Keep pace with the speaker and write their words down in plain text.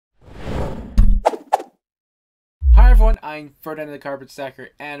everyone, I'm Ferdinand the Cardboard Stacker,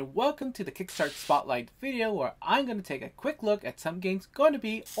 and welcome to the Kickstarter Spotlight video where I'm going to take a quick look at some games going to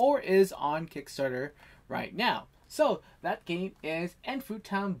be or is on Kickstarter right now. So that game is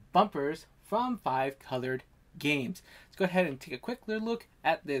Enfutown Bumpers from 5 Colored Games. Let's go ahead and take a quick look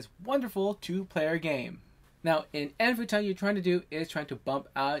at this wonderful 2-player game. Now in Enfutown, you're trying to bump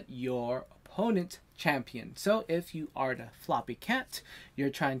out your opponent champion. So if you are the floppy cat,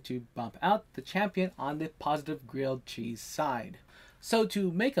 you're trying to bump out the champion on the positive grilled cheese side. So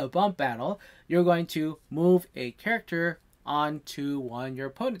to make a bump battle, you're going to move a character onto your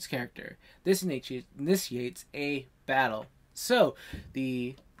opponent's character. This initiates a battle. So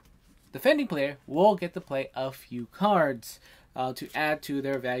the defending player will get to play a few cards to add to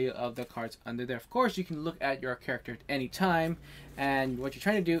their value of the cards under there. Of course, you can look at your character at any time, and what you're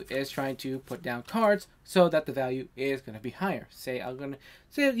trying to do is trying to put down cards so that the value is going to be higher. Say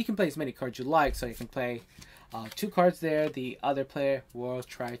you can play as many cards you like, so you can play 2 cards there. The other player will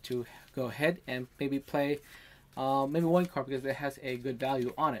try to go ahead and maybe play maybe 1 card because it has a good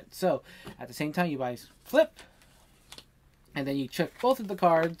value on it. So at the same time, you guys flip, and then you check both of the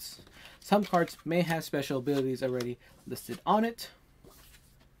cards. Some cards may have special abilities already listed on it,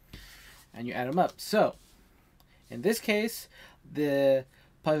 and you add them up. So in this case, the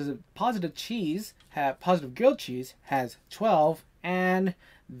positive grilled cheese has 12, and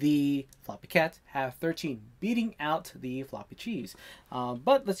the floppy cats have 13, beating out the floppy cheese.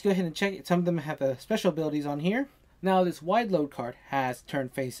 But let's go ahead and check it. Some of them have special abilities on here. Now this wide load card has turn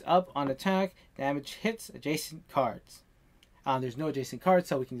face up on attack, damage hits adjacent cards. There's no adjacent cards,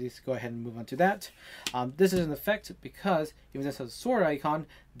 so we can just go ahead and move on to that. This is an effect because even though the sword icon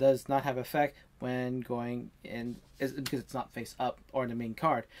does not have effect when going in, because it's not face up or the main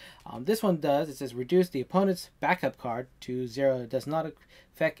card. This one does. It says reduce the opponent's backup card to 0. It does not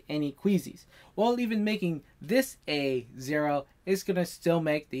affect any queasies. While even making this a 0 is going to still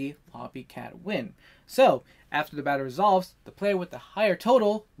make the floppy cat win. So after the battle resolves, the player with the higher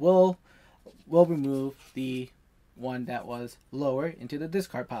total will remove the one that was lower into the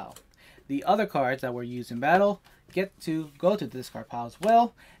discard pile. The other cards that were used in battle get to go to the discard pile as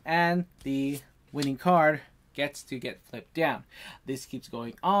well, and the winning card gets to get flipped down. This keeps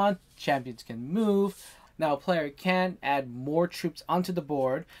going on. Champions can move. Now a player can add more troops onto the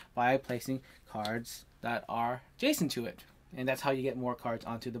board by placing cards that are adjacent to it, and that's how you get more cards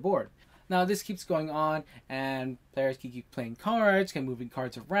onto the board. Now this keeps going on, and players can keep playing cards, can moving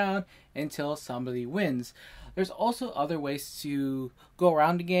cards around until somebody wins. There's also other ways to go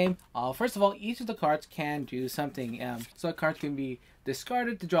around the game. First of all, each of the cards can do something. So a card can be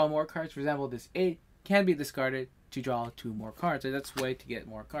discarded to draw more cards. For example, this 8 can be discarded to draw 2 more cards. So that's a way to get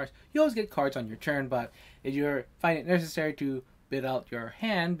more cards. You always get cards on your turn, but if you find it necessary to bid out your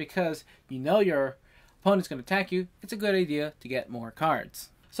hand because you know your opponent's going to attack you, it's a good idea to get more cards.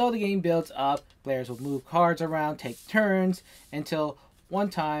 So the game builds up. Players will move cards around, take turns, until one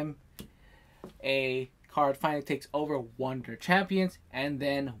time a card finally takes over one of their champions and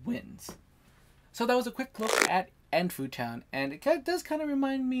then wins. So that was a quick look at Enfutown, and it does kind of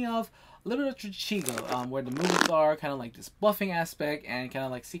remind me of a little bit of Chichigo, where the moves are kind of like this bluffing aspect and kind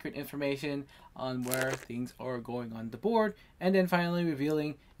of like secret information on where things are going on the board, and then finally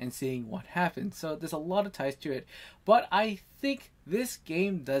revealing and seeing what happens. So there's a lot of ties to it, but I think this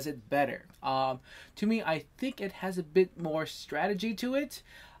game does it better. To me, I think it has a bit more strategy to it.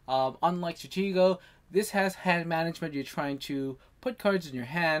 Unlike Chichigo, this has hand management. You're trying to put cards in your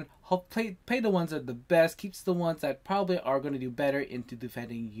hand, play the ones that are the best, keeps the ones that probably are going to do better into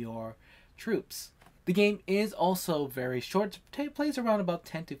defending your troops. The game is also very short. It plays around about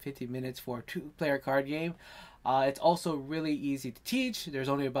 10 to 15 minutes for a 2-player card game. It's also really easy to teach. There's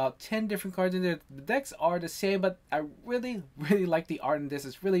only about 10 different cards in there. The decks are the same, but I really like the art in this.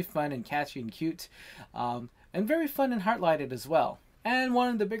 It's really fun and catchy and cute, and very fun and heart-lighted as well. And one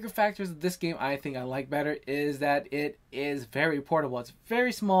of the bigger factors of this game I think I like better is that it is very portable. It's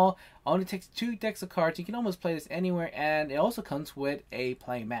very small, only takes 2 decks of cards. You can almost play this anywhere, and it also comes with a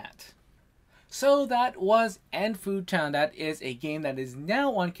play mat. So that was Enfutown. That is a game that is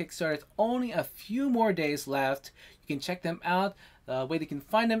now on Kickstarter. It's only a few more days left. You can check them out. The way you can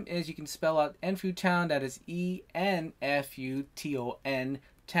find them is you can spell out Enfutown. That is E-N-F-U-T-O-N.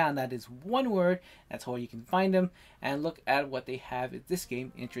 Town. That is one word. That's how you can find them and look at what they have if this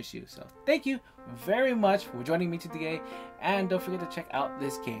game interests you. So thank you very much for joining me today, and don't forget to check out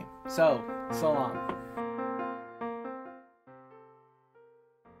this game. So long.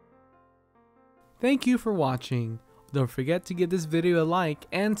 Thank you for watching. Don't forget to give this video a like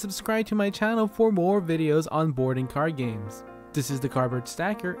and subscribe to my channel for more videos on board and card games. This is the Cardboard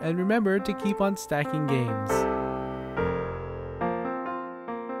Stacker, and remember to keep on stacking games.